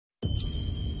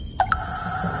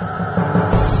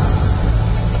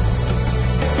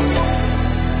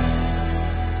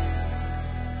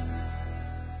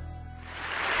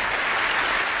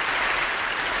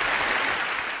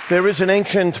There is an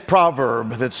ancient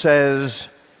proverb that says,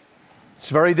 it's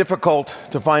very difficult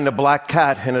to find a black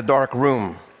cat in a dark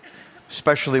room,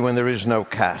 especially when there is no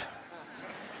cat.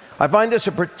 I find this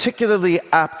a particularly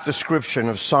apt description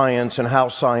of science and how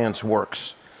science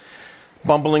works.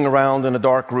 Bumbling around in a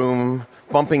dark room,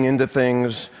 bumping into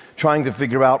things, trying to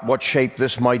figure out what shape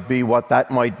this might be, what that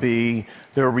might be.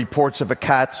 There are reports of a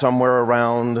cat somewhere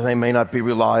around. They may not be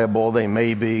reliable, they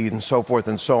may be, and so forth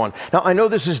and so on. Now, I know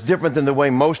this is different than the way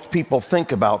most people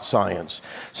think about science.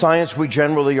 Science, we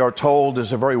generally are told,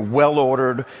 is a very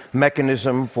well-ordered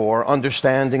mechanism for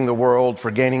understanding the world, for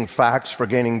gaining facts, for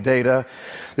gaining data,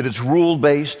 that it's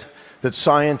rule-based, that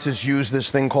scientists use this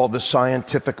thing called the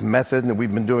scientific method, and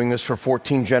we've been doing this for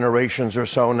 14 generations or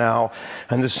so now.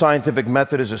 And the scientific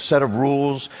method is a set of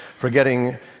rules for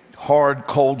getting hard,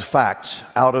 cold facts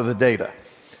out of the data.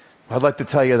 I'd like to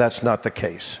tell you that's not the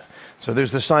case. So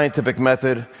there's the scientific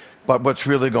method, but what's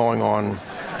really going on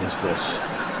is this.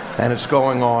 And it's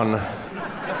going on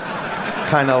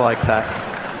kind of like that.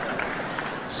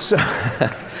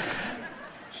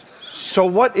 So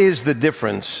what is the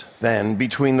difference, then,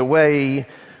 between the way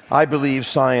I believe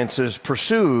science is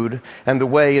pursued and the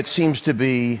way it seems to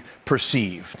be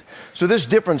perceived? So this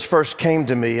difference first came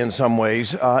to me in some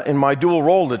ways in my dual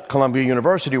role at Columbia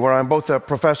University, where I'm both a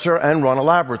professor and run a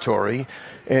laboratory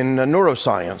in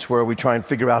neuroscience, where we try and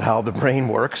figure out how the brain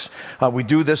works. We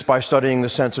do this by studying the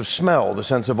sense of smell, the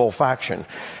sense of olfaction.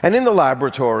 And in the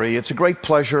laboratory, it's a great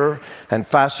pleasure and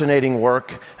fascinating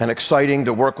work and exciting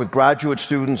to work with graduate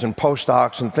students and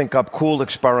postdocs and think up cool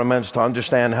experiments to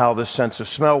understand how this sense of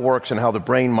smell works and how the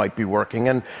brain might be working.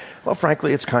 And, well,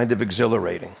 frankly, it's kind of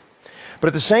exhilarating. But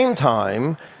at the same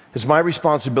time, it's my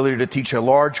responsibility to teach a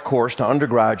large course to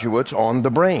undergraduates on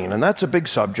the brain. And that's a big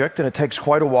subject, and it takes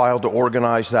quite a while to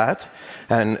organize that.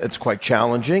 And it's quite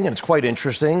challenging, and it's quite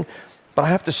interesting. But I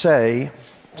have to say,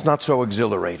 it's not so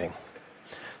exhilarating.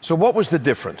 So what was the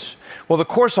difference? Well, the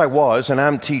course I was and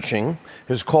am teaching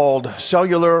is called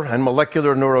Cellular and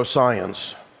Molecular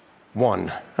Neuroscience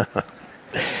 1.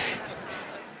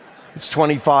 It's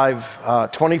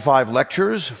 25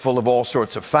 lectures full of all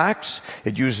sorts of facts.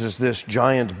 It uses this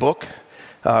giant book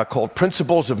called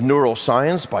Principles of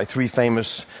Neuroscience by 3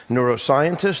 famous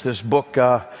neuroscientists. This book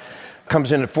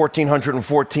comes in at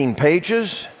 1,414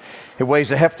 pages. It weighs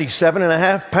a hefty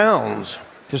 7.5 pounds.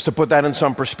 Just to put that in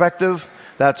some perspective,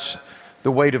 that's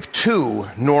the weight of 2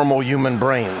 normal human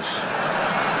brains.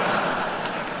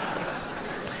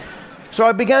 So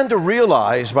I began to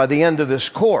realize by the end of this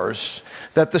course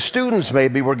that the students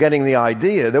maybe were getting the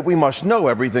idea that we must know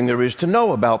everything there is to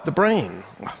know about the brain.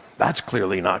 Well, that's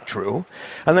clearly not true.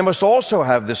 And they must also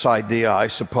have this idea, I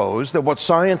suppose, that what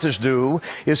scientists do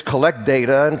is collect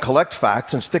data and collect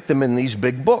facts and stick them in these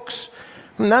big books.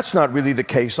 And that's not really the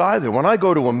case either. When I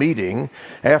go to a meeting,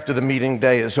 after the meeting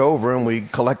day is over and we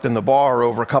collect in the bar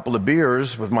over a couple of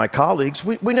beers with my colleagues,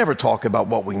 we never talk about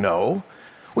what we know.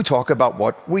 We talk about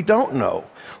what we don't know.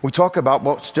 We talk about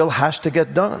what still has to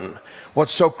get done,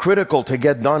 what's so critical to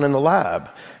get done in the lab.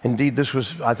 Indeed, this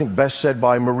was, I think, best said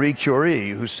by Marie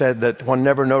Curie, who said that one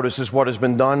never notices what has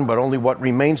been done, but only what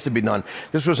remains to be done.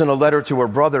 This was in a letter to her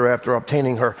brother after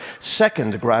obtaining her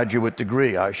 2nd graduate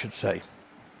degree, I should say.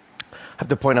 I have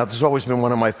to point out, this has always been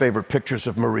one of my favorite pictures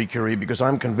of Marie Curie, because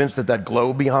I'm convinced that that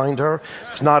glow behind her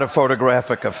is not a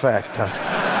photographic effect.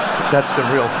 That's the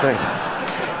real thing.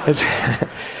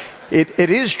 It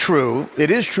is true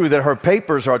that her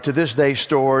papers are to this day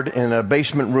stored in a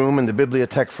basement room in the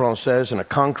Bibliothèque Française, in a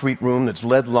concrete room that's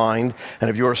lead-lined. And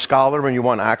if you're a scholar and you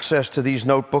want access to these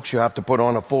notebooks, you have to put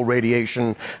on a full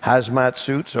radiation hazmat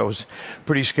suit, so it's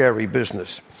pretty scary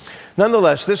business.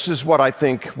 Nonetheless, this is what I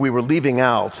think we were leaving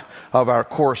out of our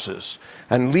courses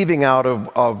and leaving out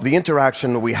of the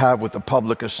interaction that we have with the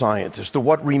public as scientists, the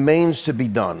what remains to be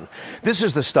done. This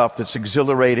is the stuff that's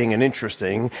exhilarating and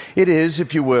interesting. It is,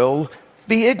 if you will,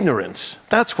 the ignorance.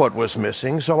 That's what was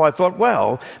missing. So I thought,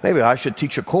 well, maybe I should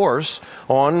teach a course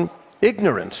on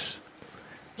ignorance.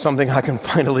 Something I can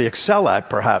finally excel at,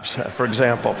 perhaps, for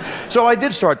example. So I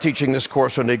did start teaching this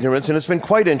course on ignorance, and it's been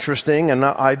quite interesting, and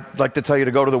I'd like to tell you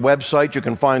to go to the website. You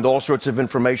can find all sorts of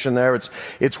information there.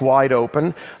 It's wide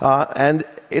open, and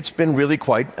it's been really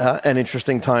quite an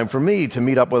interesting time for me to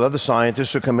meet up with other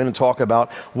scientists who come in and talk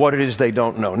about what it is they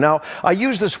don't know. Now, I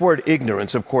use this word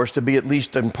ignorance, of course, to be at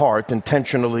least in part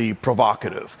intentionally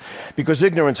provocative, because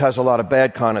ignorance has a lot of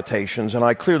bad connotations, and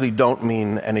I clearly don't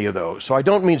mean any of those. So I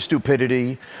don't mean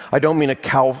stupidity. I don't mean a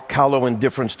callow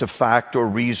indifference to fact or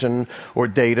reason or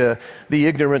data. The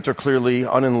ignorant are clearly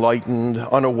unenlightened,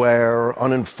 unaware,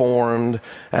 uninformed,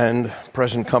 and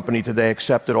present company today,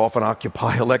 except that often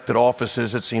occupy elected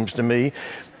offices, it seems to me.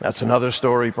 That's another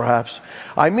story, perhaps.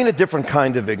 I mean a different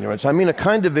kind of ignorance. I mean a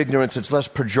kind of ignorance that's less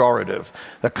pejorative,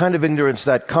 the kind of ignorance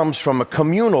that comes from a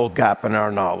communal gap in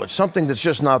our knowledge, something that's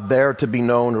just not there to be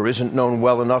known or isn't known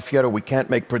well enough yet or we can't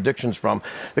make predictions from.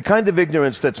 The kind of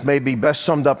ignorance that's maybe best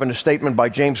summed up in a statement by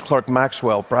James Clerk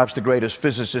Maxwell, perhaps the greatest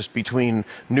physicist between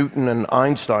Newton and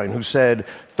Einstein, who said,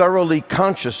 "Thoroughly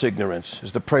conscious ignorance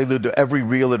is the prelude to every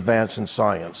real advance in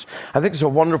science." I think it's a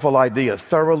wonderful idea,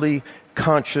 thoroughly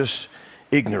conscious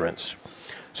ignorance.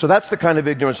 So that's the kind of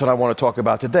ignorance that I want to talk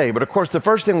about today. But of course, the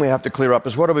first thing we have to clear up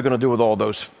is what are we going to do with all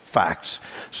those facts?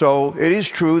 So it is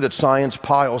true that science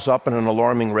piles up at an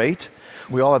alarming rate.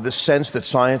 We all have this sense that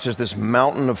science is this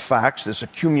mountain of facts, this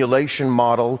accumulation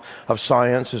model of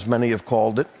science, as many have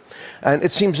called it. And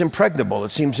it seems impregnable.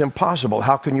 It seems impossible.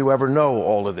 How can you ever know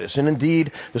all of this? And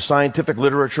indeed, the scientific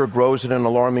literature grows at an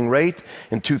alarming rate.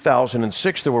 In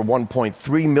 2006, there were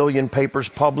 1.3 million papers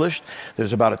published.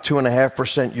 There's about a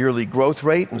 2.5% yearly growth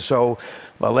rate. And so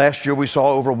last year, we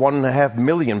saw over 1.5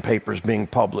 million papers being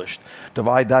published.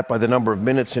 Divide that by the number of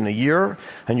minutes in a year,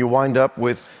 and you wind up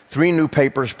with 3 new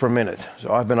papers per minute.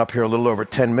 So I've been up here a little over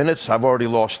 10 minutes. I've already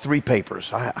lost 3 papers.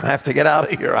 I have to get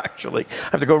out of here, actually.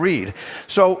 I have to go read.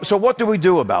 So what do we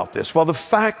do about this? Well, the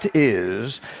fact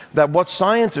is that what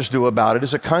scientists do about it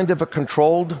is a kind of a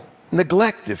controlled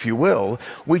neglect, if you will.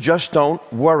 We just don't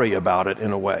worry about it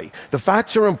in a way. The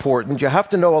facts are important. You have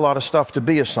to know a lot of stuff to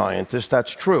be a scientist.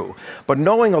 That's true. But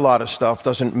knowing a lot of stuff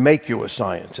doesn't make you a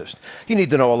scientist. You need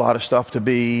to know a lot of stuff to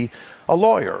be a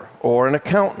lawyer or an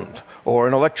accountant or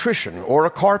an electrician or a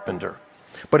carpenter.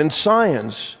 But in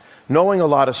science, knowing a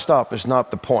lot of stuff is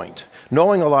not the point.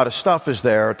 Knowing a lot of stuff is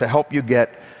there to help you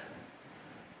get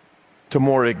to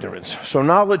more ignorance. So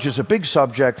knowledge is a big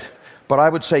subject, but I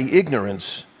would say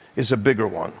ignorance is a bigger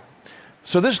one.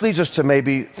 So this leads us to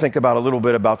maybe think about a little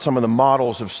bit about some of the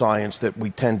models of science that we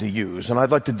tend to use, and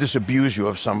I'd like to disabuse you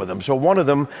of some of them. So one of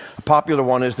them, a popular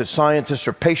one, is that scientists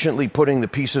are patiently putting the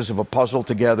pieces of a puzzle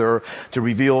together to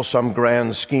reveal some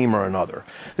grand scheme or another.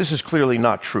 This is clearly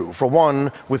not true. For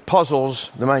one, with puzzles,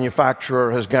 the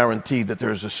manufacturer has guaranteed that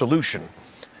there's a solution.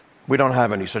 We don't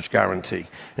have any such guarantee.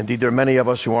 Indeed, there are many of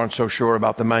us who aren't so sure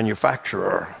about the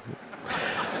manufacturer.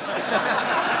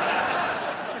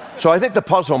 So I think the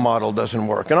puzzle model doesn't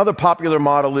work. Another popular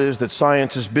model is that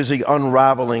science is busy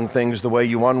unraveling things the way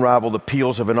you unravel the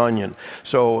peels of an onion.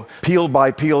 So peel by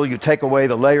peel, you take away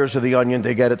the layers of the onion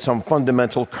to get at some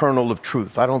fundamental kernel of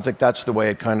truth. I don't think that's the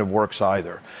way it kind of works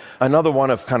either. Another one,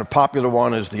 a kind of popular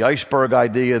one, is the iceberg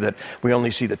idea, that we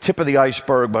only see the tip of the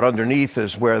iceberg, but underneath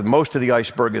is where most of the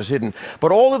iceberg is hidden.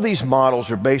 But all of these models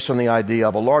are based on the idea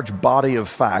of a large body of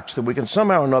facts that we can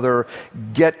somehow or another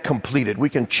get completed. We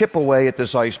can chip away at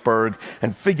this iceberg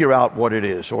and figure out what it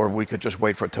is, or we could just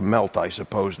wait for it to melt, I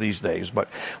suppose, these days. But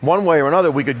one way or another,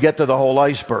 we could get to the whole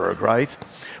iceberg, right?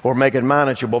 Or make it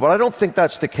manageable. But I don't think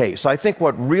that's the case. I think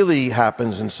what really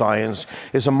happens in science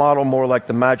is a model more like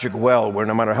the magic well, where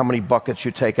no matter how many buckets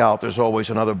you take out, there's always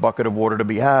another bucket of water to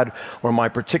be had, or my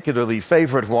particularly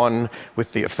favorite one,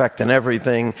 with the effect and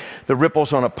everything, the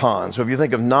ripples on a pond. So if you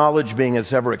think of knowledge being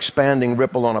this ever-expanding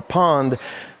ripple on a pond,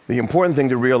 the important thing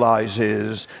to realize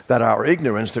is that our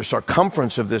ignorance, the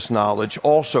circumference of this knowledge,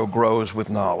 also grows with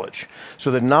knowledge. So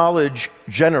that knowledge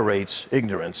generates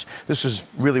ignorance. This is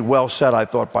really well said, I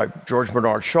thought, by George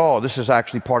Bernard Shaw. This is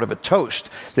actually part of a toast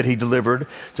that he delivered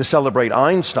to celebrate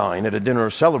Einstein at a dinner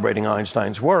celebrating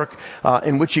Einstein's work,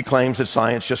 in which he claims that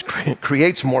science just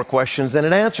creates more questions than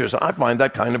it answers. I find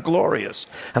that kind of glorious,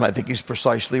 and I think he's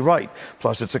precisely right.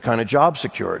 Plus, it's a kind of job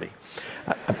security.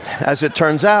 As it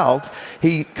turns out,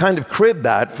 he kind of cribbed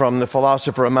that from the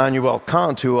philosopher Immanuel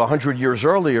Kant, who 100 years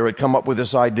earlier had come up with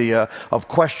this idea of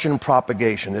question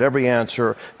propagation, that every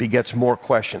answer begets more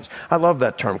questions. I love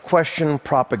that term, question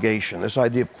propagation, this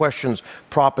idea of questions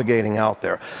propagating out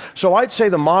there. So I'd say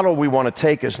the model we want to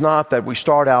take is not that we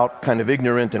start out kind of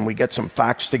ignorant and we get some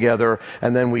facts together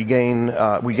and then we gain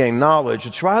knowledge.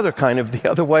 It's rather kind of the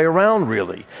other way around,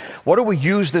 really. What do we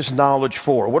use this knowledge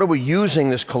for? What are we using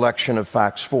this collection of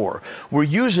facts for? We're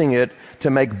using it to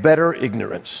make better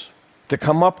ignorance, to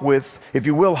come up with, if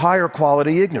you will, higher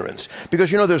quality ignorance.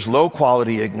 Because, you know, there's low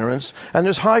quality ignorance and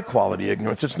there's high quality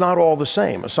ignorance. It's not all the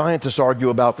same. Scientists argue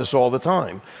about this all the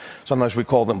time. Sometimes we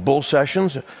call them bull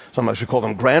sessions, sometimes we call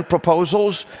them grant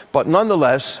proposals, but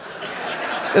nonetheless,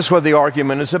 that's what the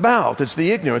argument is about. It's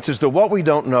the ignorance, it's the what we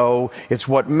don't know, it's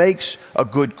what makes a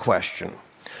good question.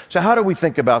 So how do we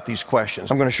think about these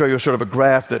questions? I'm going to show you sort of a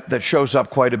graph that shows up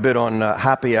quite a bit on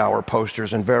happy hour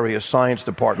posters in various science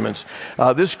departments.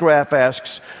 This graph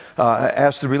asks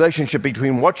the relationship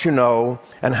between what you know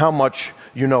and how much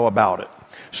you know about it.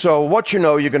 So what you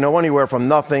know, you can know anywhere from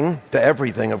nothing to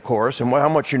everything, of course, and how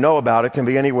much you know about it can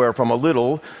be anywhere from a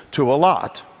little to a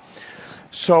lot.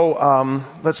 So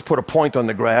let's put a point on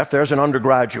the graph. There's an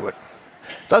undergraduate.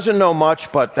 Doesn't know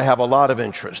much, but they have a lot of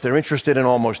interest. They're interested in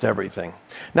almost everything.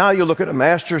 Now you look at a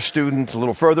master's student a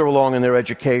little further along in their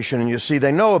education, and you see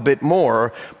they know a bit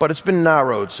more, but it's been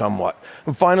narrowed somewhat.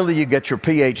 And finally, you get your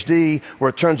PhD, where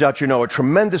it turns out you know a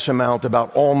tremendous amount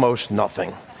about almost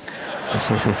nothing.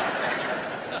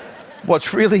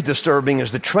 What's really disturbing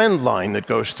is the trend line that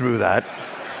goes through that.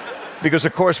 Because,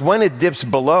 of course, when it dips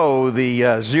below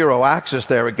the zero axis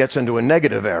there, it gets into a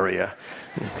negative area.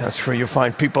 That's where you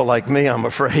find people like me, I'm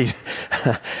afraid.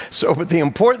 But the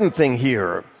important thing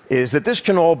here is that this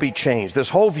can all be changed. This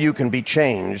whole view can be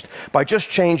changed by just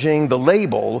changing the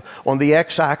label on the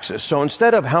x-axis. So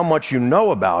instead of how much you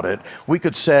know about it, we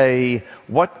could say,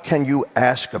 what can you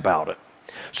ask about it?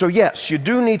 So yes, you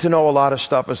do need to know a lot of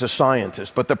stuff as a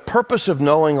scientist, but the purpose of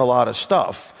knowing a lot of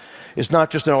stuff is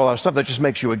not just to know a lot of stuff. That just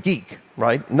makes you a geek,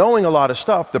 right? Knowing a lot of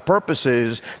stuff, the purpose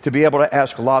is to be able to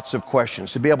ask lots of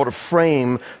questions, to be able to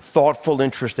frame thoughtful,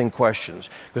 interesting questions,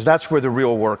 because that's where the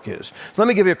real work is. Let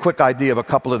me give you a quick idea of a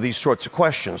couple of these sorts of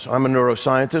questions. I'm a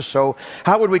neuroscientist, so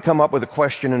how would we come up with a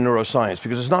question in neuroscience?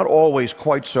 Because it's not always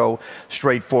quite so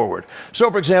straightforward.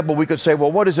 So, for example, we could say,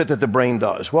 well, what is it that the brain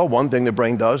does? Well, one thing the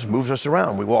brain does moves us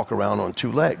around. We walk around on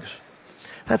two legs.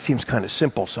 That seems kind of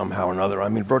simple somehow or another. I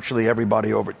mean, virtually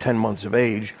everybody over 10 months of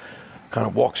age kind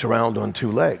of walks around on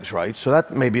two legs, right? So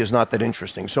that maybe is not that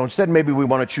interesting. So instead, maybe we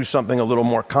want to choose something a little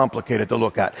more complicated to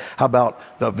look at. How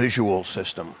about the visual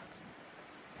system?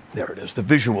 There it is, the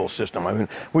visual system. I mean,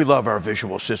 we love our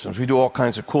visual systems. We do all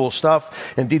kinds of cool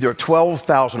stuff. Indeed, there are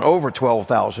over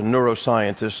 12,000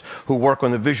 neuroscientists who work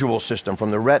on the visual system,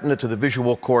 from the retina to the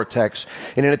visual cortex,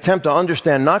 in an attempt to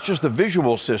understand not just the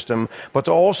visual system, but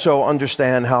to also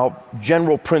understand how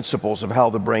general principles of how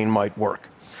the brain might work.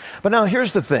 But now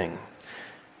here's the thing.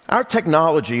 Our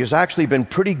technology has actually been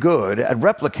pretty good at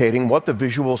replicating what the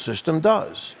visual system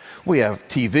does. We have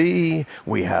TV,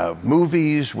 we have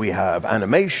movies, we have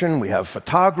animation, we have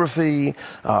photography,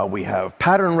 we have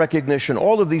pattern recognition,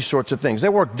 all of these sorts of things. They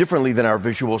work differently than our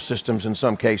visual systems in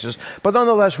some cases, but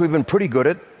nonetheless, we've been pretty good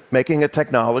at making a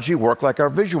technology work like our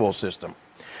visual system.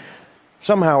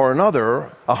 Somehow or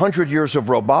another, 100 years of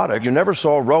robotics, you never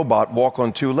saw a robot walk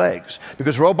on two legs,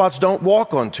 because robots don't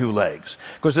walk on two legs,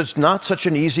 because it's not such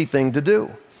an easy thing to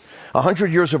do.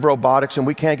 100 years of robotics, and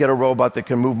we can't get a robot that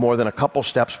can move more than a couple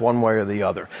steps one way or the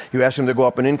other. You ask them to go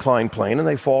up an inclined plane, and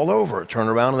they fall over. Turn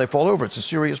around, and they fall over. It's a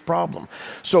serious problem.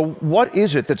 So what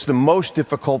is it that's the most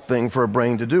difficult thing for a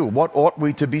brain to do? What ought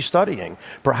we to be studying?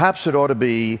 Perhaps it ought to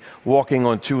be walking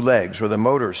on two legs, or the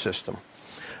motor system.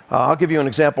 I'll give you an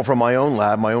example from my own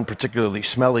lab, my own particularly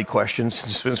smelly questions,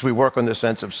 since we work on the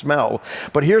sense of smell.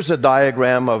 But here's a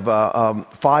diagram of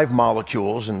 5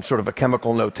 molecules in sort of a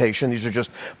chemical notation. These are just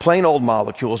plain old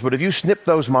molecules. But if you snip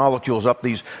those molecules up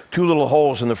these 2 little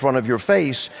holes in the front of your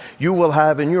face, you will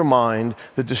have in your mind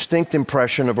the distinct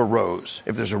impression of a rose.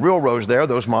 If there's a real rose there,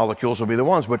 those molecules will be the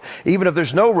ones. But even if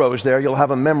there's no rose there, you'll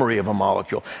have a memory of a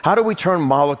molecule. How do we turn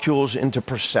molecules into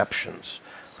perceptions?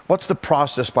 What's the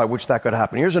process by which that could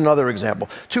happen? Here's another example.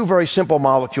 2 very simple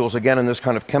molecules, again, in this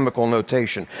kind of chemical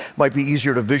notation. Might be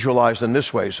easier to visualize than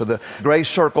this way. So the gray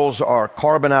circles are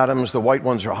carbon atoms, the white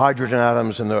ones are hydrogen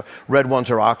atoms, and the red ones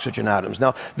are oxygen atoms.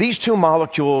 Now, these 2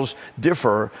 molecules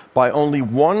differ by only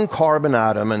 1 carbon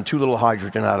atom and 2 little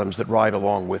hydrogen atoms that ride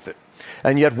along with it.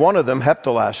 And yet one of them,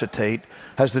 heptyl acetate,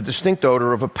 has the distinct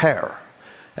odor of a pear.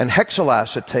 And hexyl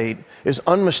acetate is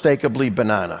unmistakably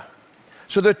banana.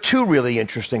 So there are 2 really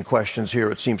interesting questions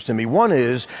here, it seems to me. One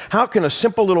is, how can a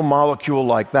simple little molecule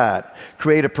like that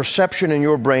create a perception in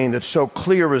your brain that's so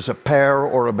clear as a pear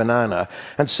or a banana?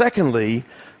 And secondly,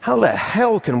 how the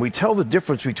hell can we tell the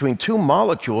difference between 2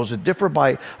 molecules that differ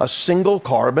by a single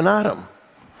carbon atom?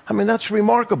 I mean, that's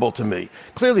remarkable to me.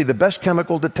 Clearly the best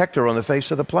chemical detector on the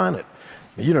face of the planet.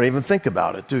 You don't even think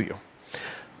about it, do you?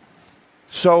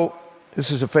 So, this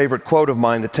is a favorite quote of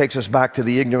mine that takes us back to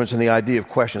the ignorance and the idea of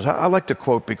questions. I like to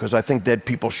quote because I think dead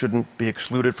people shouldn't be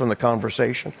excluded from the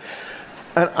conversation.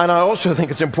 And I also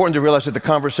think it's important to realize that the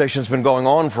conversation's been going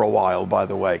on for a while, by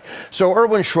the way. So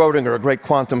Erwin Schrödinger, a great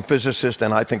quantum physicist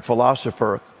and I think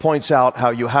philosopher, points out how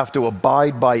you have to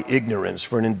abide by ignorance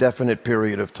for an indefinite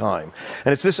period of time.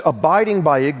 And it's this abiding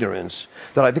by ignorance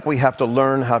that I think we have to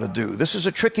learn how to do. This is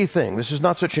a tricky thing. This is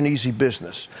not such an easy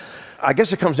business. I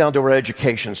guess it comes down to our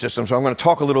education system, so I'm going to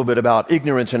talk a little bit about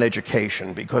ignorance in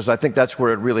education, because I think that's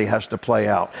where it really has to play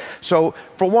out. So,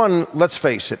 for one, let's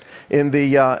face it, in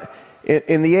the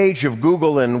In the age of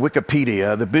Google and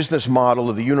Wikipedia, the business model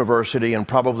of the university and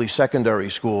probably secondary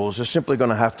schools is simply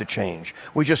going to have to change.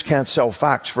 We just can't sell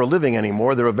facts for a living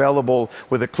anymore. They're available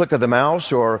with a click of the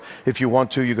mouse, or if you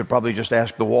want to, you could probably just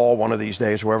ask the wall one of these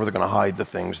days, wherever they're going to hide the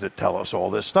things that tell us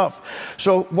all this stuff.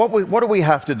 So what do we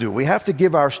have to do? We have to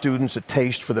give our students a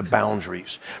taste for the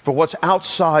boundaries, for what's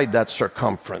outside that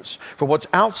circumference, for what's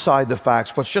outside the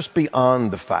facts, what's just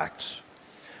beyond the facts.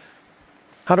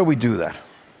 How do we do that?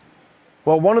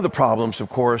 Well, one of the problems, of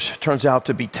course, turns out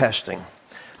to be testing.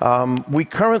 We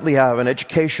currently have an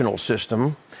educational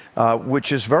system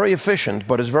which is very efficient,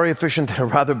 but is very efficient at a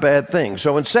rather bad thing.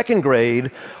 So in second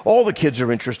grade, all the kids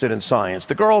are interested in science,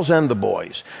 the girls and the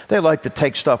boys. They like to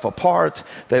take stuff apart,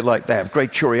 they have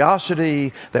great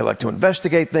curiosity, they like to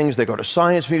investigate things, they go to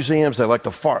science museums, they like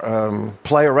to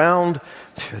play around.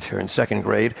 They're in second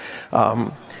grade.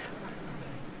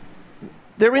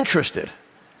 They're interested.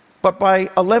 But by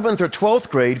 11th or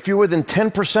 12th grade, fewer than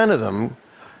 10% of them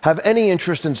have any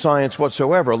interest in science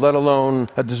whatsoever, let alone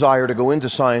a desire to go into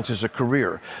science as a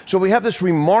career. So we have this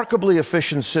remarkably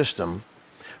efficient system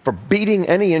for beating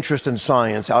any interest in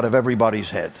science out of everybody's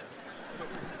head.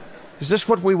 Is this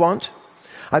what we want?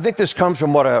 I think this comes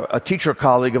from what a teacher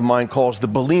colleague of mine calls the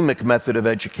bulimic method of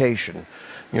education.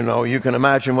 You know, you can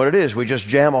imagine what it is. We just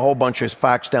jam a whole bunch of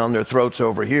facts down their throats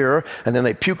over here, and then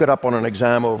they puke it up on an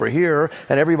exam over here,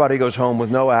 and everybody goes home with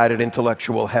no added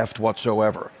intellectual heft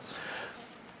whatsoever.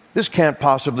 This can't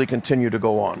possibly continue to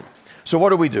go on. So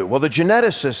what do? Well, the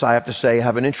geneticists, I have to say,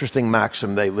 have an interesting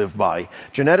maxim they live by.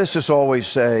 Geneticists always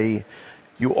say,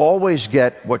 you always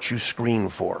get what you screen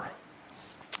for.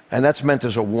 And that's meant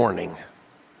as a warning.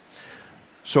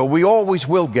 So we always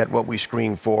will get what we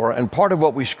screen for, and part of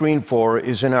what we screen for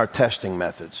is in our testing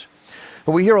methods.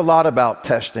 But we hear a lot about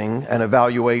testing and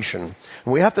evaluation,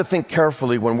 and we have to think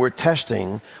carefully when we're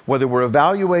testing whether we're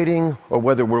evaluating or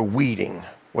whether we're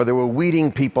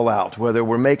weeding people out, whether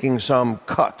we're making some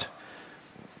cut.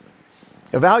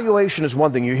 Evaluation is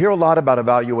one thing. You hear a lot about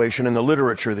evaluation in the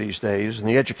literature these days, in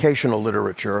the educational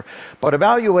literature, but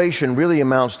evaluation really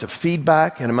amounts to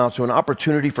feedback. It amounts to an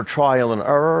opportunity for trial and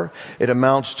error. It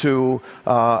amounts to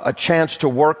a chance to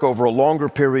work over a longer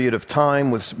period of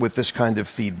time with this kind of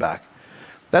feedback.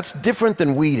 That's different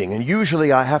than weeding, and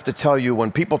usually I have to tell you,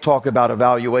 when people talk about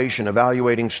evaluation,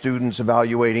 evaluating students,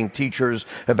 evaluating teachers,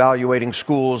 evaluating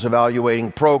schools,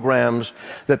 evaluating programs,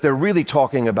 that they're really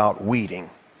talking about weeding.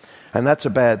 And that's a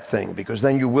bad thing, because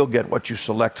then you will get what you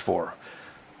select for,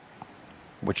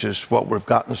 which is what we've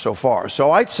gotten so far.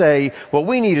 So I'd say what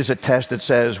we need is a test that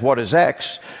says, what is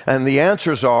X? And the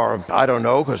answers are, I don't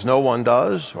know, because no one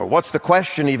does. Or what's the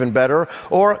question, even better?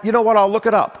 Or, you know what, I'll look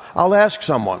it up. I'll ask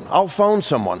someone. I'll phone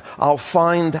someone. I'll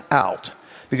find out.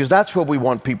 Because that's what we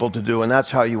want people to do, and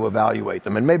that's how you evaluate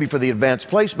them. And maybe for the advanced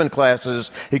placement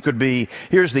classes, it could be,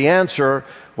 here's the answer,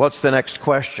 what's the next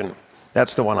question?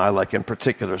 That's the one I like in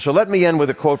particular. So let me end with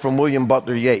a quote from William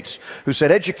Butler Yeats, who said,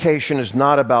 education is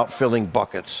not about filling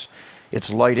buckets, it's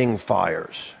lighting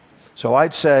fires. So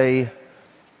I'd say,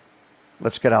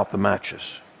 let's get out the matches.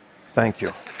 Thank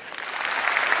you.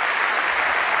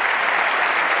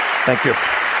 Thank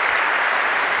you.